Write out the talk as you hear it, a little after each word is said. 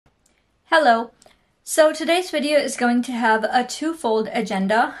Hello! So today's video is going to have a twofold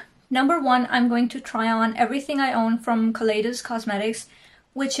agenda. Number one, I'm going to try on everything I own from Kaleidos Cosmetics,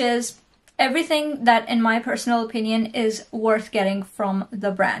 which is everything that, in my personal opinion, is worth getting from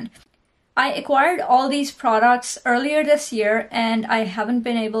the brand. I acquired all these products earlier this year and I haven't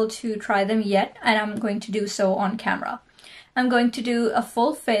been able to try them yet, and I'm going to do so on camera. I'm going to do a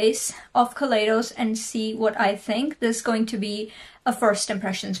full face of Kaleidos and see what I think. This is going to be a first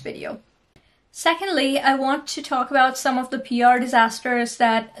impressions video. Secondly, I want to talk about some of the PR disasters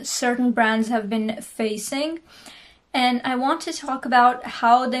that certain brands have been facing. And I want to talk about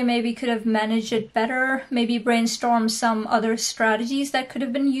how they maybe could have managed it better, maybe brainstorm some other strategies that could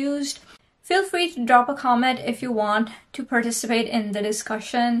have been used. Feel free to drop a comment if you want to participate in the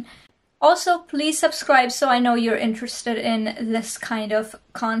discussion. Also, please subscribe so I know you're interested in this kind of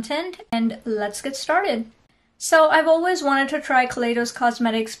content, and let's get started. So I've always wanted to try Kaleidos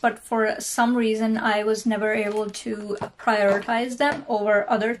Cosmetics, but for some reason I was never able to prioritize them over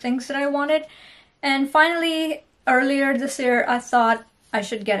other things that I wanted. And finally, earlier this year, I thought I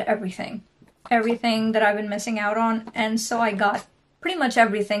should get everything that I've been missing out on, and so I got pretty much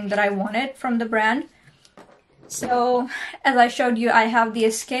everything that I wanted from the brand. So, as I showed you, I have the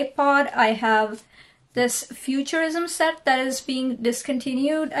Escape Pod, I have this Futurism set that is being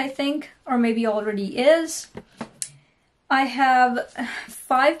discontinued, I think, or maybe already is. I have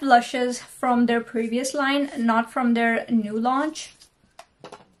 5 blushes from their previous line, not from their new launch.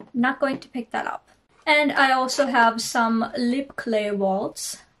 Not going to pick that up. And I also have some lip clay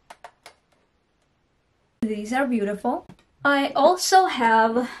vaults. These are beautiful. I also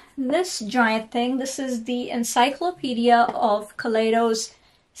have this giant thing. This is the Encyclopedia of Kaleidos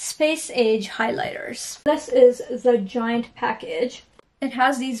Space Age highlighters. This is the giant package. It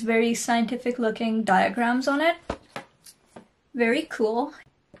has these very scientific looking diagrams on it. Very cool.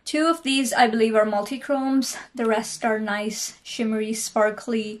 2 of these I believe are multi-chromes. The rest are nice shimmery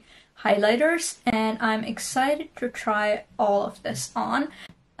sparkly highlighters, and I'm excited to try all of this on.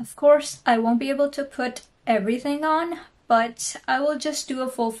 Of course, I won't be able to put everything on, but I will just do a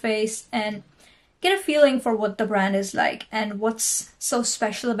full face and get a feeling for what the brand is like and what's so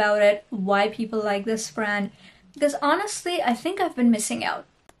special about it, why people like this brand, because honestly, I think I've been missing out.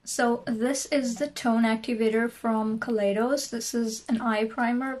 So this is the tone activator from Kaleidos. This is an eye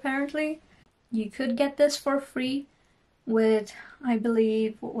primer apparently. You could get this for free with, I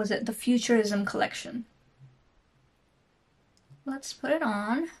believe, what was it, the Futurism collection. Let's put it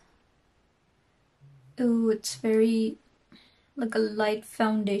on. Ooh, it's very like a light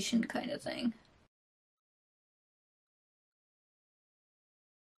foundation kind of thing.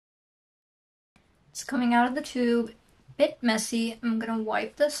 It's coming out of the tube. Bit messy. I'm gonna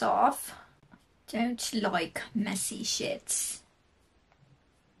wipe this off. Don't like messy shit.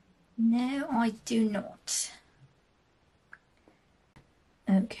 No, I do not.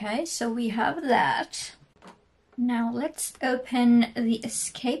 Okay, so we have that. Now let's open the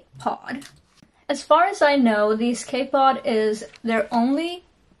Escape Pod. As far as I know, the Escape Pod is their only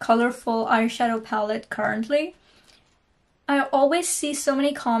colorful eyeshadow palette currently. I always see so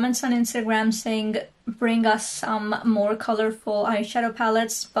many comments on Instagram saying bring us some more colorful eyeshadow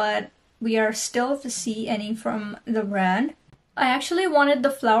palettes, but we are still to see any from the brand. I actually wanted the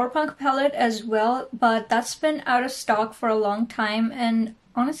Flower Punk palette as well, but that's been out of stock for a long time, and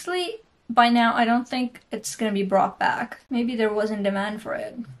honestly, by now I don't think it's gonna be brought back. Maybe there wasn't demand for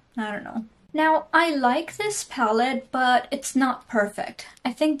it. I don't know. Now, I like this palette, but it's not perfect.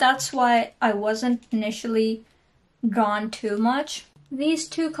 I think that's why I wasn't initially drawn too much. These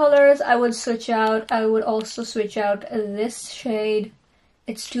 2 colors I would switch out. I would also switch out this shade.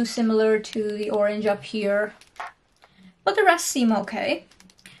 It's too similar to the orange up here. But the rest seem okay.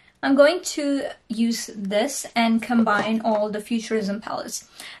 I'm going to use this and combine all the Futurism palettes.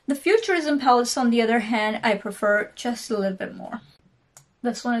 The Futurism palettes, on the other hand, I prefer just a little bit more.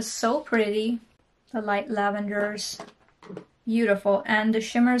 This one is so pretty. The light lavenders. Beautiful. And the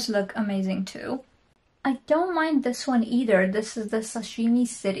shimmers look amazing too. I don't mind this one either. This is the Sashimi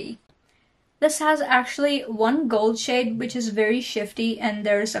City. This has actually 1 gold shade, which is very shifty, and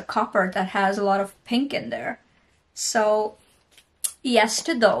there's a copper that has a lot of pink in there. So, yes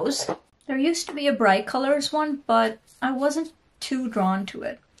to those. There used to be a bright colors one, but I wasn't too drawn to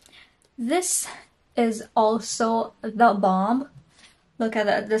it. This is also the bomb. Look at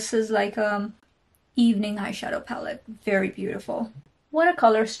that. This is like evening eyeshadow palette. Very beautiful. What a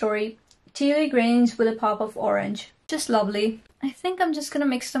color story. Tealy greens with a pop of orange. Just lovely. I think I'm just gonna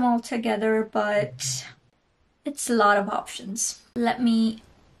mix them all together, but it's a lot of options. Let me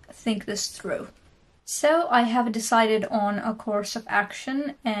think this through. So I have decided on a course of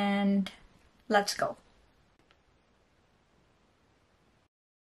action, and let's go.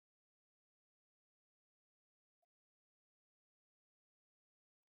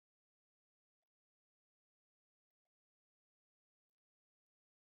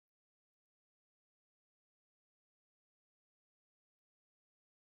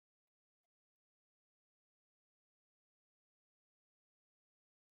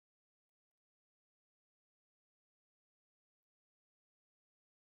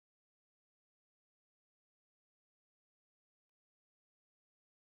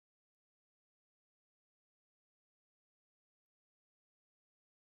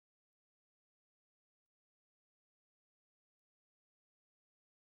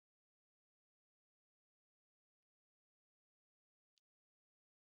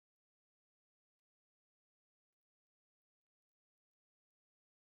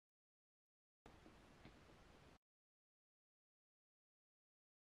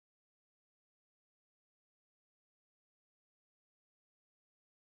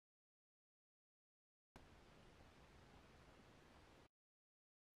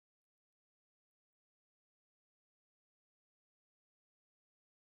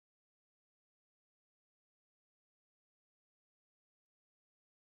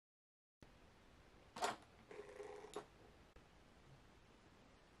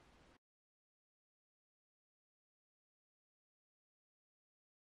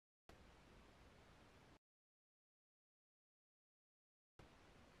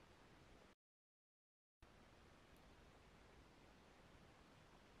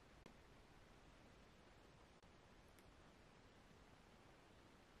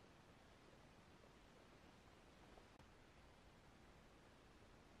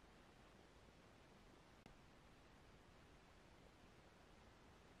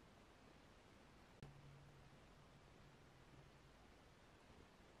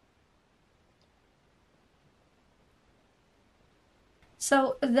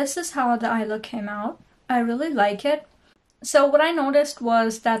 So this is how the eye look came out. I really like it. So what I noticed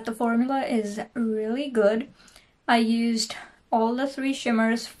was that the formula is really good. I used all the 3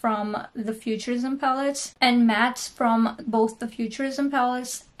 shimmers from the Futurism palettes and mattes from both the Futurism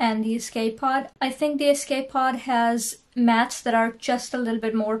palettes and the Escape Pod. I think the Escape Pod has mattes that are just a little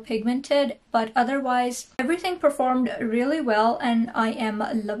bit more pigmented, but otherwise everything performed really well and I am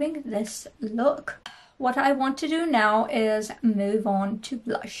loving this look. What I want to do now is move on to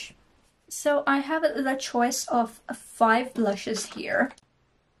blush. So I have the choice of 5 blushes here.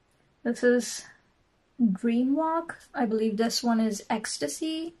 This is Dreamwalk. I believe this one is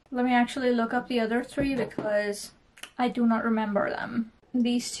Ecstasy. Let me actually look up the other 3 because I do not remember them.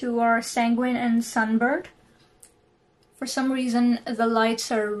 These 2 are Sanguine and Sunbird. For some reason, the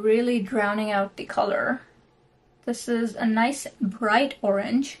lights are really drowning out the color. This is a nice bright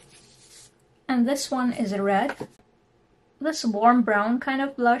orange. And this one is a red. This warm brown kind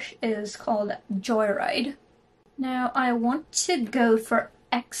of blush is called Joyride. Now I want to go for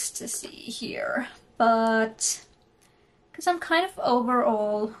Ecstasy here, but because I'm kind of over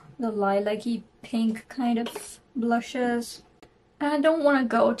all the lilac-y pink kind of blushes, and I don't want to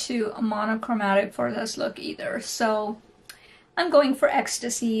go to a monochromatic for this look either, so I'm going for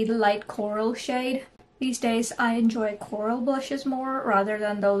Ecstasy, the light coral shade. These days I enjoy coral blushes more rather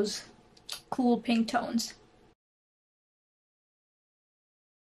than those cool pink tones.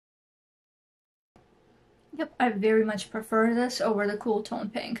 Yep, I very much prefer this over the cool tone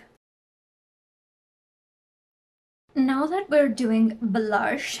pink. Now that we're doing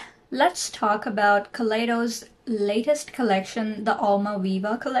blush, let's talk about Kaleidos' latest collection, the Alma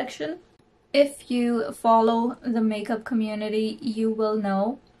Viva collection. If you follow the makeup community, you will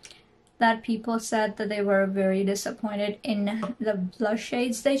know that people said that they were very disappointed in the blush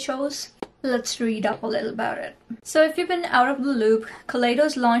shades they chose. Let's read up a little about it. So if you've been out of the loop,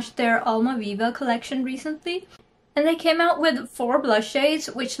 Kaleidos launched their Alma Viva collection recently, and they came out with 4 blush shades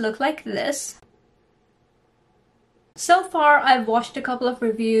which look like this. So far I've watched a couple of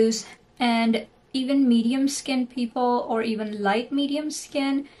reviews, and even medium skin people or even light medium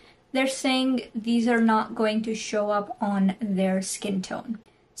skin, they're saying these are not going to show up on their skin tone.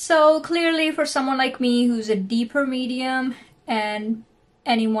 So clearly for someone like me who's a deeper medium and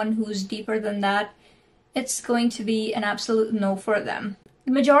anyone who's deeper than that, it's going to be an absolute no for them.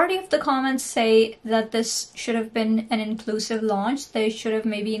 The majority of the comments say that this should have been an inclusive launch. They should have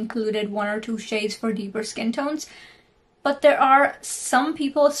maybe included 1 or 2 shades for deeper skin tones. But there are some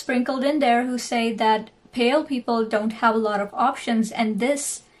people sprinkled in there who say that pale people don't have a lot of options, and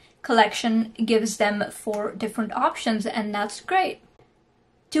this collection gives them 4 different options, and that's great.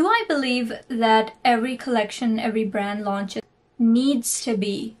 Do I believe that every collection, every brand launches needs to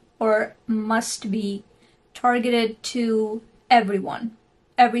be or must be targeted to everyone,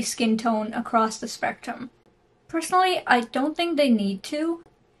 every skin tone across the spectrum. Personally, I don't think they need to,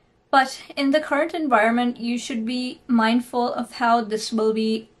 but in the current environment, you should be mindful of how this will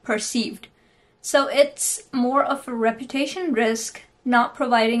be perceived. So it's more of a reputation risk, not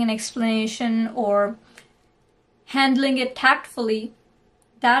providing an explanation or handling it tactfully.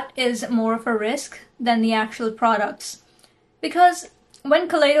 That is more of a risk than the actual products. Because when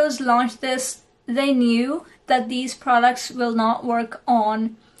Kaleidos launched this, they knew that these products will not work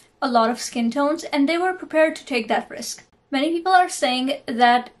on a lot of skin tones, and they were prepared to take that risk. Many people are saying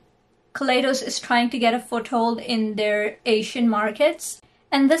that Kaleidos is trying to get a foothold in their Asian markets,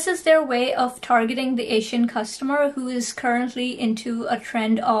 and this is their way of targeting the Asian customer who is currently into a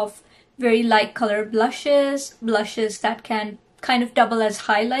trend of very light color blushes that can kind of double as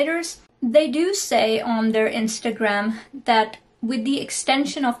highlighters. They do say on their Instagram that with the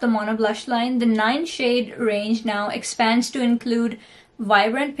extension of the Mono Blush line, the 9-shade range now expands to include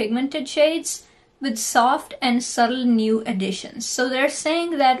vibrant pigmented shades with soft and subtle new additions. So they're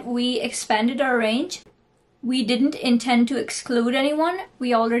saying that we expanded our range. We didn't intend to exclude anyone.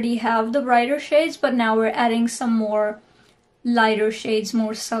 We already have the brighter shades, but now we're adding some more lighter shades,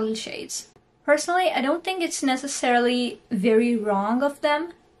 more subtle shades. Personally, I don't think it's necessarily very wrong of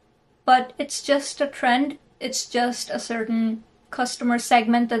them, but it's just a trend. It's just a certain customer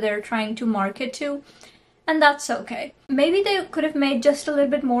segment that they're trying to market to, and that's okay. Maybe they could have made just a little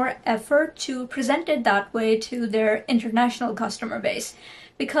bit more effort to present it that way to their international customer base,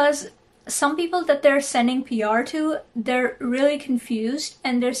 because some people that they're sending PR to, they're really confused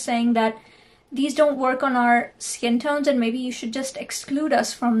and they're saying that these don't work on our skin tones and maybe you should just exclude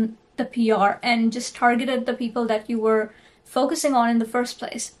us from the PR and just targeted the people that you were focusing on in the first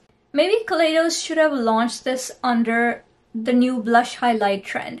place. Maybe Kaleidos should have launched this under the new blush highlight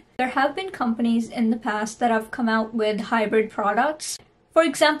trend. There have been companies in the past that have come out with hybrid products. For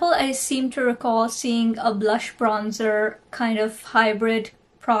example, I seem to recall seeing a blush bronzer kind of hybrid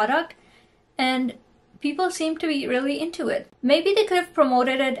product, and people seem to be really into it. Maybe they could have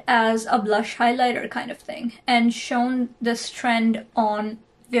promoted it as a blush highlighter kind of thing and shown this trend on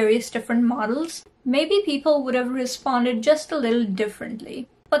various different models. Maybe people would have responded just a little differently.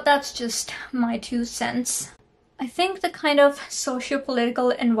 But that's just my 2 cents. I think the kind of socio-political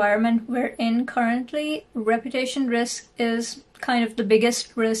environment we're in currently, reputation risk is kind of the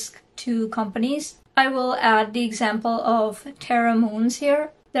biggest risk to companies. I will add the example of Terra Moons here.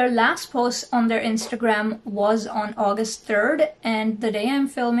 Their last post on their Instagram was on August 3rd, and the day I'm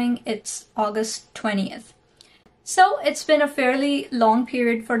filming, it's August 20th. So it's been a fairly long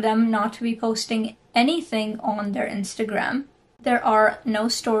period for them not to be posting anything on their Instagram. There are no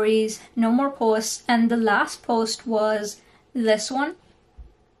stories, no more posts, and the last post was this one.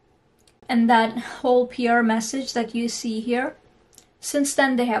 And that whole PR message that you see here, since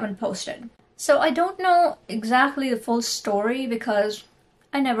then they haven't posted. So I don't know exactly the full story because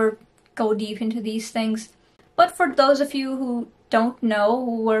I never go deep into these things. But for those of you who don't know,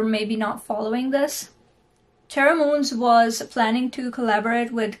 who were maybe not following this, Terra Moons was planning to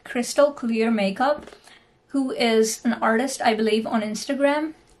collaborate with Crystal Clear Makeup, who is an artist, I believe, on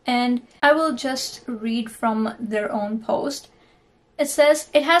Instagram. And I will just read from their own post. It says,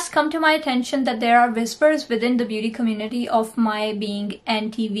 "It has come to my attention that there are whispers within the beauty community of my being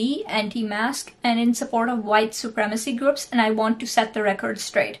anti-V, anti-mask, and in support of white supremacy groups, and I want to set the record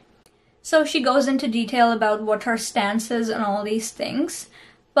straight." So she goes into detail about what her stance is and all these things.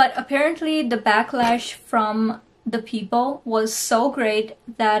 But apparently the backlash from the people was so great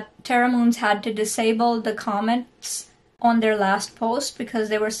that Terra Moons had to disable the comments on their last post because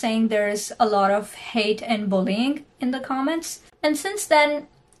they were saying there's a lot of hate and bullying in the comments. And since then,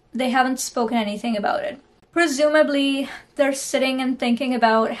 they haven't spoken anything about it. Presumably, they're sitting and thinking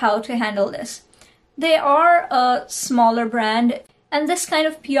about how to handle this. They are a smaller brand, and this kind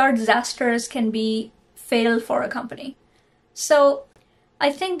of PR disasters can be fatal for a company. So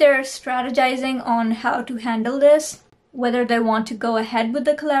I think they're strategizing on how to handle this, whether they want to go ahead with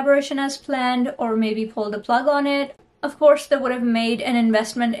the collaboration as planned or maybe pull the plug on it. Of course, they would have made an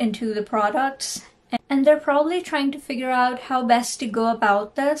investment into the products, and they're probably trying to figure out how best to go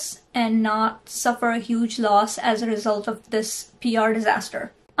about this and not suffer a huge loss as a result of this PR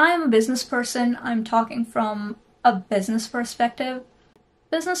disaster. I'm a business person. I'm talking from a business perspective.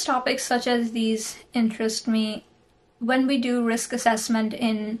 Business topics such as these interest me. When we do risk assessment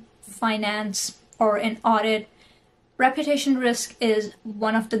in finance or in audit, reputation risk is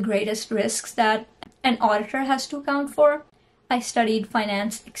one of the greatest risks that an auditor has to account for. I studied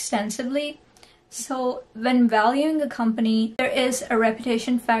finance extensively, So when valuing a company, there is a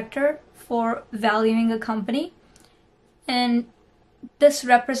reputation factor for valuing a company, and this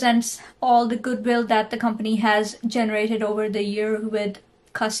represents all the goodwill that the company has generated over the year with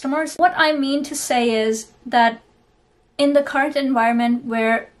customers. What I mean to say is that in the current environment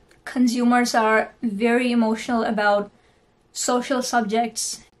where consumers are very emotional about social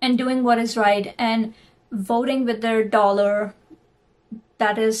subjects and doing what is right and voting with their dollar,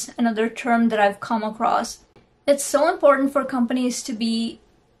 that is another term that I've come across. It's so important for companies to be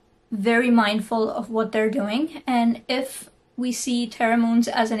very mindful of what they're doing. And if we see Terra Moons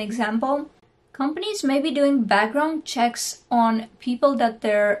as an example, companies may be doing background checks on people that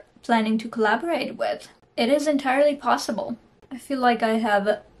they're planning to collaborate with. It is entirely possible. I feel like I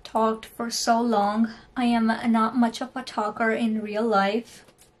have talked for so long. I am not much of a talker in real life.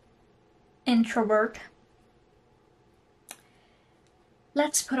 Introvert.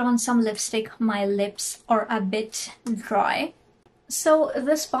 Let's put on some lipstick. My lips are a bit dry. So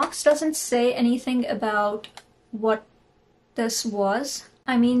this box doesn't say anything about what this was.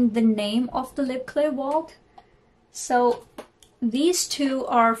 I mean the name of the lip clay vault. So these two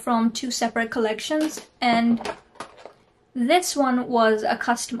are from two separate collections, and this one was a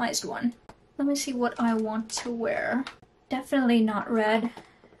customized one. Let me see what I want to wear. Definitely not red.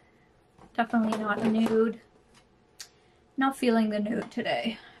 Definitely not nude. Not feeling the nude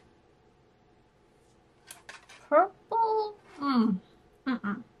today. Purple? I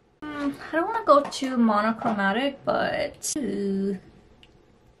don't want to go too monochromatic, but who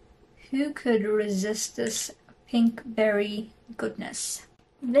could resist this pink berry goodness?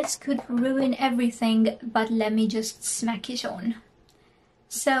 This could ruin everything, but let me just smack it on.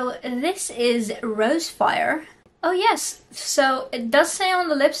 So this is Rosefire. Oh yes, so it does say on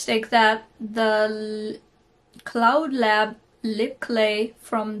the lipstick that the Cloud Lab lip clay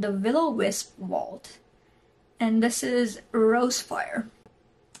from the Will-O-Wisp vault. And this is Rosefire.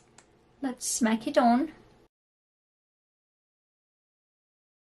 Let's smack it on.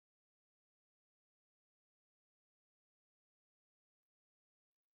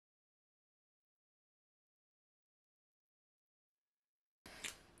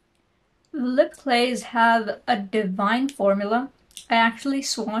 The lip clays have a divine formula. I actually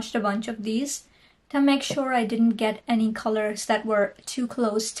swatched a bunch of these to make sure I didn't get any colors that were too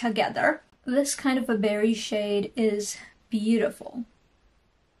close together. This kind of a berry shade is beautiful.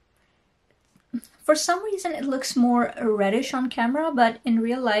 For some reason it looks more reddish on camera, but in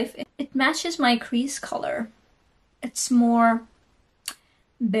real life it matches my crease color. It's more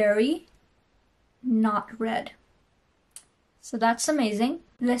berry, not red. So that's amazing.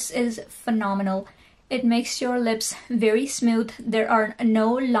 This is phenomenal. It makes your lips very smooth. There are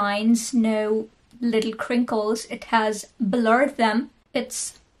no lines, no little crinkles. It has blurred them.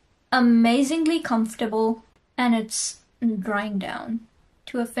 It's amazingly comfortable, and it's drying down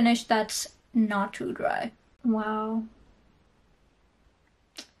to a finish that's not too dry. Wow.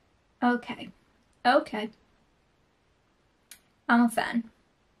 Okay. Okay. I'm a fan.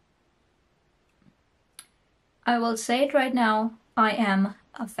 I will say it right now, I am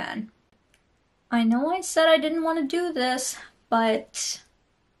a fan. I know I said I didn't want to do this, but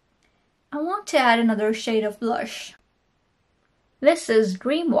I want to add another shade of blush. This is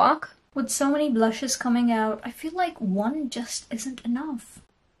Dreamwalk. With so many blushes coming out, I feel like one just isn't enough.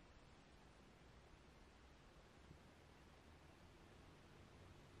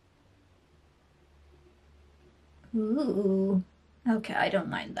 Ooh. Okay, I don't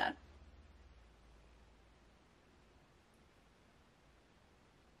mind that.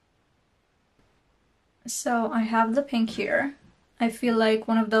 So I have the pink here. I feel like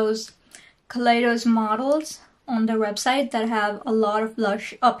one of those Kaleidos models on their website that have a lot of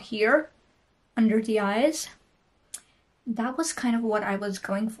blush up here under the eyes. That was kind of what I was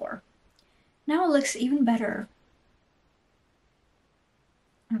going for. Now it looks even better.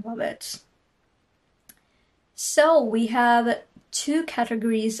 I love it. So we have two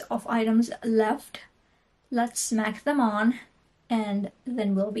categories of items left. Let's smack them on and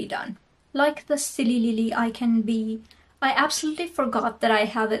then we'll be done. Like the silly lily I can be, I absolutely forgot that I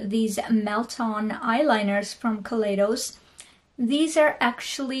have these melt-on eyeliners from Kaleidos. These are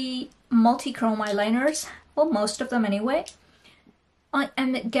actually multi-chrome eyeliners, well, most of them anyway. I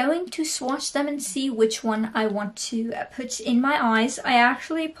am going to swatch them and see which one I want to put in my eyes. I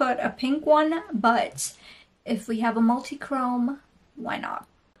actually put a pink one, but if we have a multi-chrome, why not?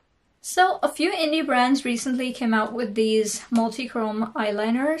 So a few indie brands recently came out with these multi-chrome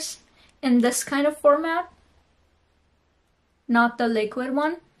eyeliners in this kind of format, not the liquid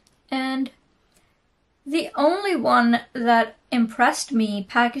one. And the only one that impressed me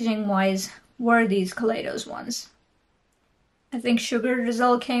packaging wise were these Kaleidos ones. I think Sugar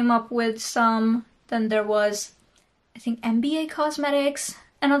Drizzle came up with some, then there was, I think, MBA Cosmetics,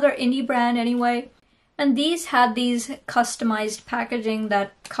 another indie brand anyway, and these had these customized packaging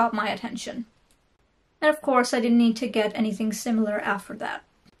that caught my attention. And of course I didn't need to get anything similar after that.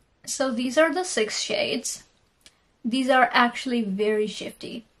 So these are the 6 shades. These are actually very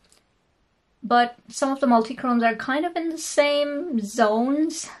shifty, but some of the multichromes are kind of in the same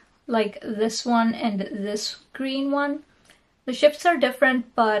zones, like this one and this green one. The shifts are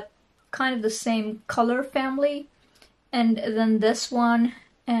different, but kind of the same color family. And then this one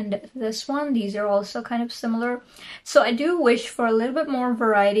and this one, these are also kind of similar. So I do wish for a little bit more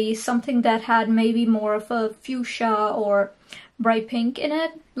variety, something that had maybe more of a fuchsia or bright pink in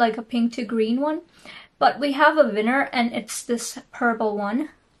it, like a pink to green one. But we have a winner, and it's this purple one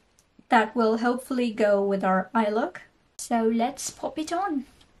that will hopefully go with our eye look. So let's pop it on.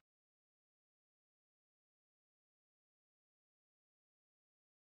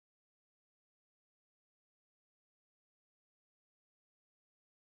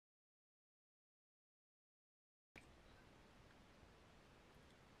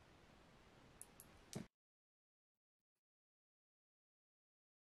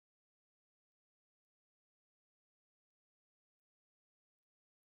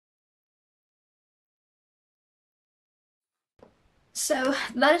 So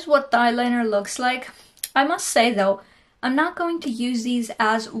that is what the eyeliner looks like. I must say though, I'm not going to use these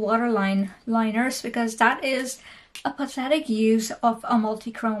as waterline liners because that is a pathetic use of a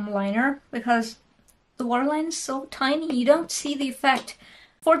multi-chrome liner, because the waterline is so tiny you don't see the effect.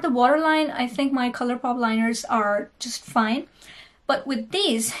 For the waterline, I think my ColourPop liners are just fine, but with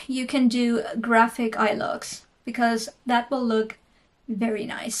these you can do graphic eye looks because that will look very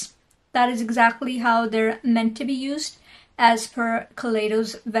nice. That is exactly how they're meant to be used as per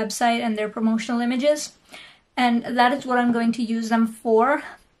Kaleidos website and their promotional images, and that is what I'm going to use them for.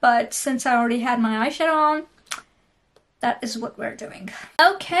 But since I already had my eyeshadow on, that is what we're doing.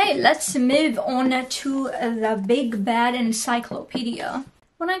 Okay, let's move on to the big bad encyclopedia.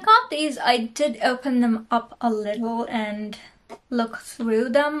 When I got these, I did open them up a little and look through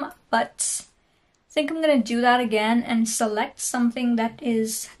them, but I think I'm gonna do that again and select something that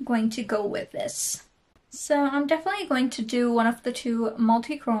is going to go with this. So I'm definitely going to do one of the 2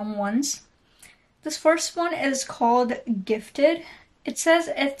 multi-chrome ones. This first one is called Gifted. It says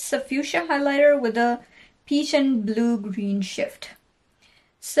it's a fuchsia highlighter with a peach and blue-green shift.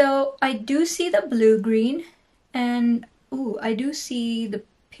 So I do see the blue-green, and ooh, I do see the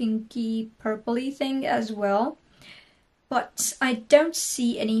pinky purpley thing as well, but I don't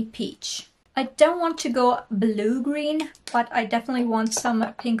see any peach. I don't want to go blue-green, but I definitely want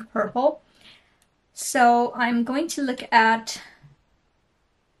some pink-purple. So I'm going to look at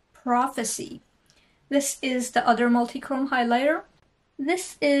Prophecy. This is the other multi-chrome highlighter.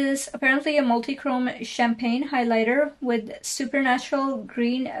 This is apparently a multi-chrome champagne highlighter with supernatural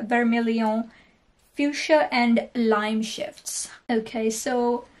green, vermilion, fuchsia, and lime shifts. Okay,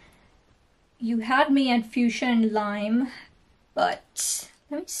 so you had me at fuchsia and lime, but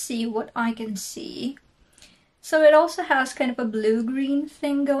let me see what I can see. So it also has kind of a blue-green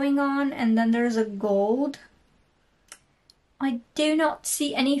thing going on, and then there's a gold. I do not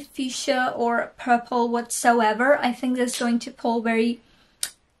see any fuchsia or purple whatsoever. I think this is going to pull very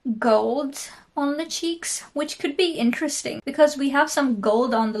gold on the cheeks, which could be interesting because we have some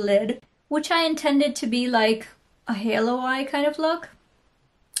gold on the lid, which I intended to be like a halo eye kind of look.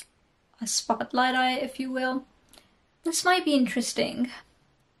 A spotlight eye, if you will. This might be interesting.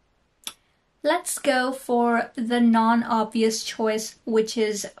 Let's go for the non-obvious choice, which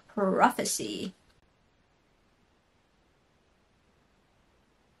is Prophecy.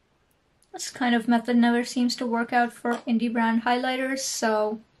 This kind of method never seems to work out for indie brand highlighters,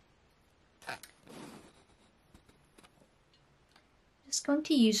 so I'm just going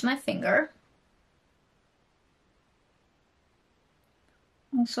to use my finger.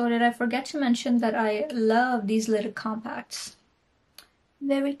 Also, did I forget to mention that I love these little compacts?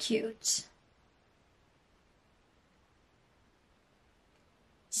 Very cute.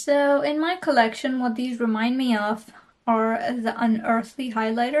 So in my collection, what these remind me of are the Unearthly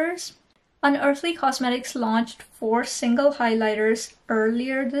highlighters. Unearthly Cosmetics launched 4 single highlighters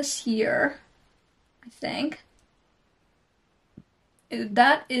earlier this year, I think.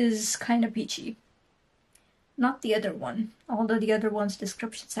 That is kind of peachy. Not the other one, although the other one's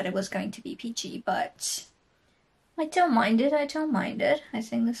description said it was going to be peachy, but I don't mind it, I don't mind it. I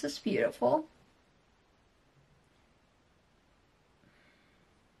think this is beautiful.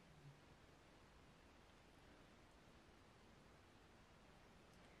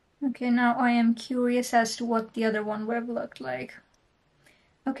 Okay, now I am curious as to what the other one would have looked like.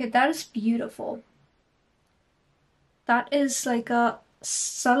 Okay, that is beautiful. That is like a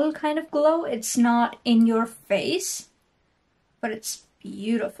subtle kind of glow. It's not in your face, but it's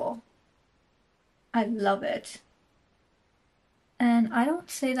beautiful. I love it. And I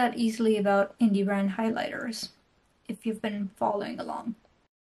don't say that easily about indie brand highlighters, if you've been following along.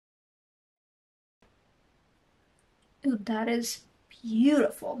 Ooh, that is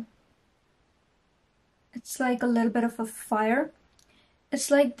beautiful. It's like a little bit of a fire. It's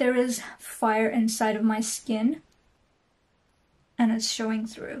like there is fire inside of my skin, and it's showing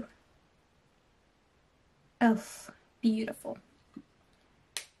through. Oh, beautiful.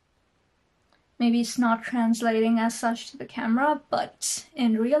 Maybe it's not translating as such to the camera, but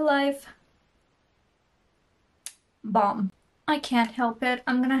in real life, bomb. I can't help it.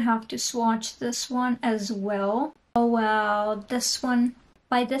 I'm gonna have to swatch this one as well. Oh wow, this one.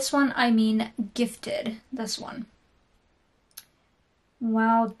 By this one, I mean gifted. This one.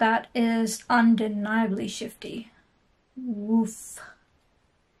 Wow, that is undeniably shifty. Woof.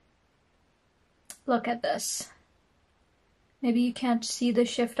 Look at this. Maybe you can't see the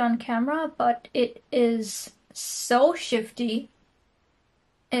shift on camera, but it is so shifty.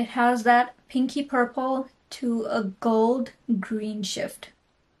 It has that pinky purple to a gold green shift.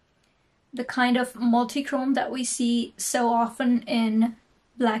 The kind of multichrome that we see so often in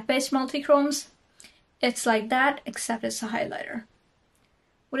black-based multichromes. It's like that, except it's a highlighter.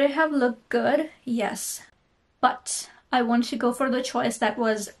 Would it have looked good? Yes. But I wanted to go for the choice that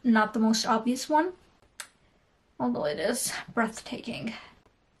was not the most obvious one. Although it is breathtaking.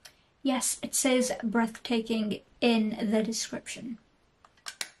 Yes, it says breathtaking in the description.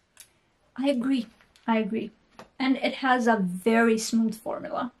 I agree. And it has a very smooth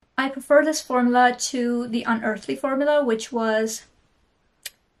formula. I prefer this formula to the Unearthly formula, which was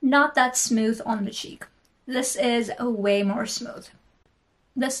not that smooth on the cheek. This is way more smooth.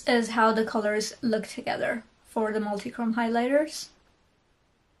 This is how the colors look together for the multichrome highlighters.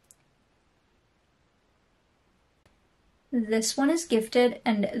 This one is Gifted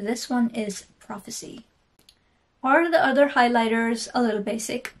and this one is Prophecy. Are the other highlighters a little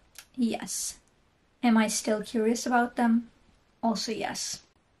basic? Yes. Am I still curious about them? Also yes.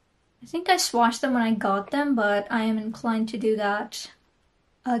 I think I swatched them when I got them, but I am inclined to do that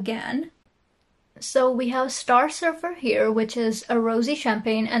again. So we have Star Surfer here, which is a rosy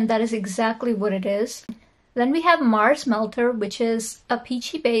champagne, and that is exactly what it is. Then we have Mars Melter, which is a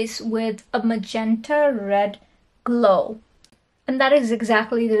peachy base with a magenta red glow. And that is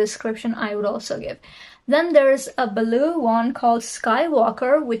exactly the description I would also give. Then there's a blue one called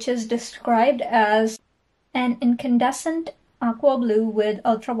Skywalker, which is described as an incandescent aqua blue with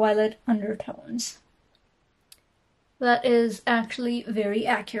ultraviolet undertones. That is actually very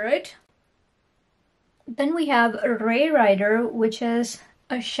accurate. Then we have Ray Rider, which is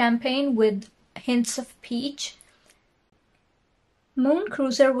a champagne with hints of peach. Moon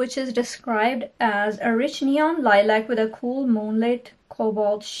Cruiser, which is described as a rich neon lilac with a cool moonlit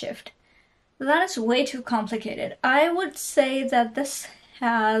cobalt shift. That is way too complicated. I would say that this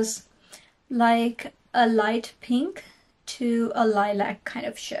has like a light pink to a lilac kind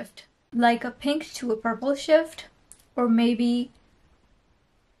of shift. Like a pink to a purple shift, or maybe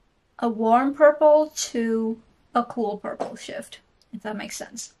a warm purple to a cool purple shift, if that makes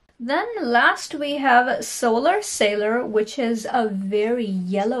sense. Then last we have Solar Sailor, which is a very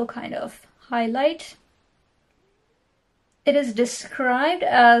yellow kind of highlight. It is described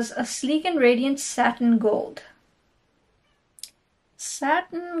as a sleek and radiant satin gold.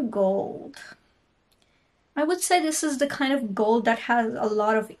 Satin gold. I would say this is the kind of gold that has a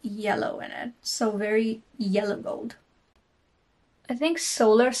lot of yellow in it, so very yellow gold. I think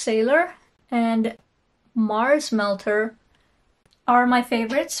Solar Sailor and Mars Melter are my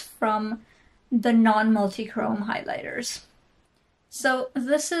favorites from the non-multichrome highlighters. So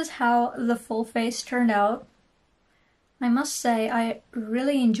this is how the full face turned out. I must say I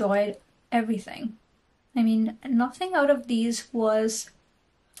really enjoyed everything. I mean, nothing out of these was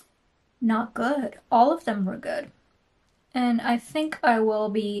not good. All of them were good. And I think I will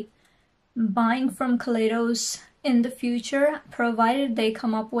be buying from Kaleidos in the future, provided they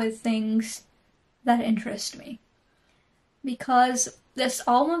come up with things that interest me. Because this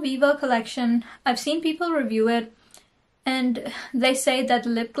Alma Viva collection, I've seen people review it, and they say that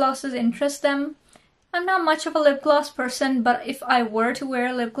lip glosses interest them. I'm not much of a lip gloss person, but if I were to wear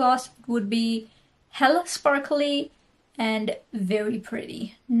a lip gloss, it would be hella sparkly and very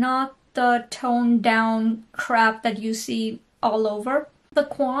pretty. Not the toned down crap that you see all over. The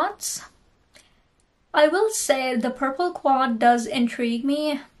quads, I will say the purple quad does intrigue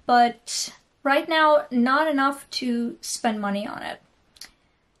me, but right now not enough to spend money on it.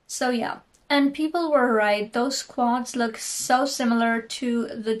 So yeah, and people were right, those quads look so similar to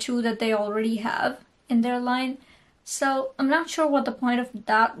the two that they already have in their line. So I'm not sure what the point of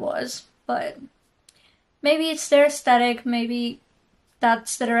that was, but maybe it's their aesthetic, maybe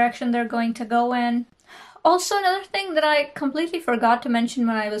that's the direction they're going to go in. Also, another thing that I completely forgot to mention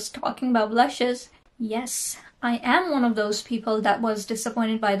when I was talking about blushes. Yes, I am one of those people that was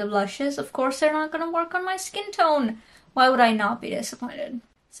disappointed by the blushes. Of course, they're not going to work on my skin tone. Why would I not be disappointed?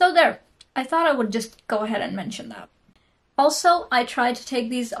 So there, I thought I would just go ahead and mention that. Also, I tried to take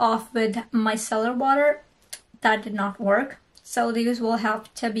these off with micellar water. That did not work. So these will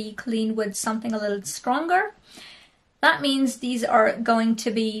have to be cleaned with something a little stronger. That means these are going to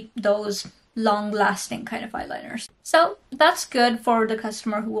be those long-lasting kind of eyeliners. So that's good for the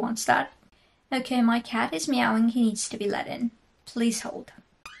customer who wants that. Okay, my cat is meowing. He needs to be let in. Please hold.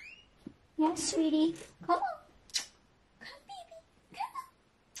 Yes, sweetie. Come on. Come, baby.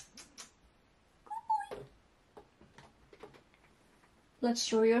 Come on. Good boy. Let's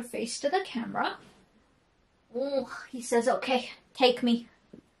show your face to the camera. Oh, he says, okay, take me.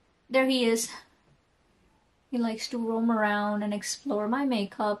 There he is. He likes to roam around and explore my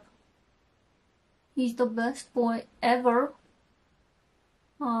makeup. He's the best boy ever.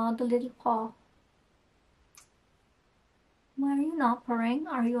 Aw, the little paw. Why are you not purring?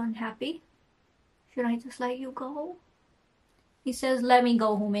 Are you unhappy? Should I just let you go? He says, let me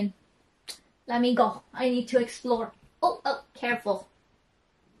go, Humin. Let me go. I need to explore. Oh, careful.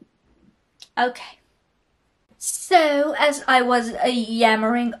 Okay. So, as I was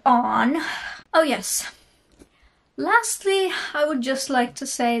yammering on... Oh yes. Lastly, I would just like to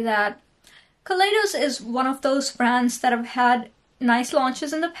say that Kaleidos is one of those brands that have had nice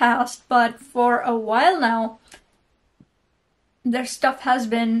launches in the past, but for a while now, their stuff has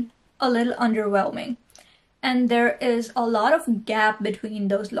been a little underwhelming. And there is a lot of gap between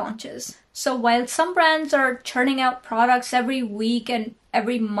those launches. So while some brands are churning out products every week and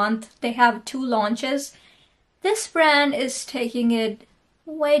every month, they have 2 launches, this brand is taking it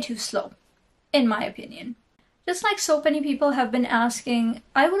way too slow, in my opinion. Just like so many people have been asking,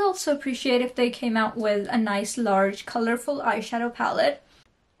 I would also appreciate if they came out with a nice, large, colorful eyeshadow palette.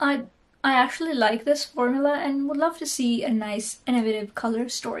 I actually like this formula and would love to see a nice, innovative color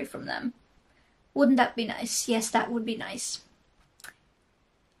story from them. Wouldn't that be nice? Yes, that would be nice.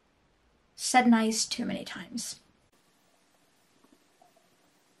 Said nice too many times.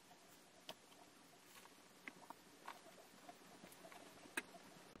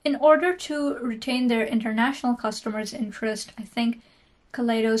 In order to retain their international customers' interest, I think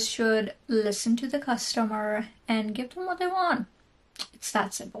Kaleidos should listen to the customer and give them what they want. It's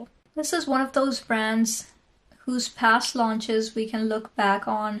that simple. This is one of those brands whose past launches we can look back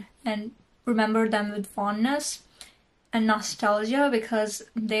on and remember them with fondness and nostalgia because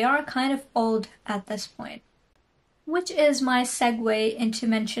they are kind of old at this point. Which is my segue into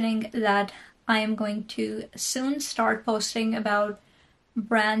mentioning that I am going to soon start posting about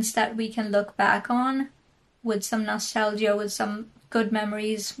brands that we can look back on with some nostalgia, with some good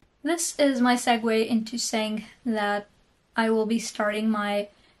memories. This is my segue into saying that I will be starting my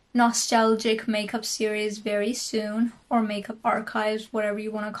nostalgic makeup series very soon, or makeup archives, whatever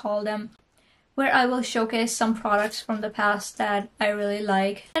you want to call them, where I will showcase some products from the past that I really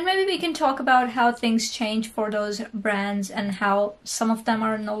like. And maybe we can talk about how things change for those brands and how some of them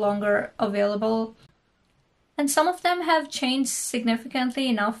are no longer available. And some of them have changed significantly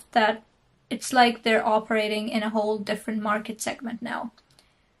enough that it's like they're operating in a whole different market segment now,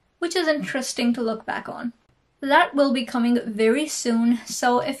 which is interesting to look back on. That will be coming very soon,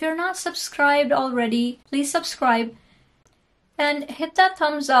 so if you're not subscribed already, please subscribe and hit that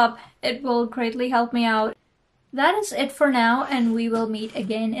thumbs up. It will greatly help me out. That is it for now, and we will meet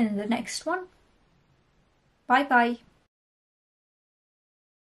again in the next one. Bye bye.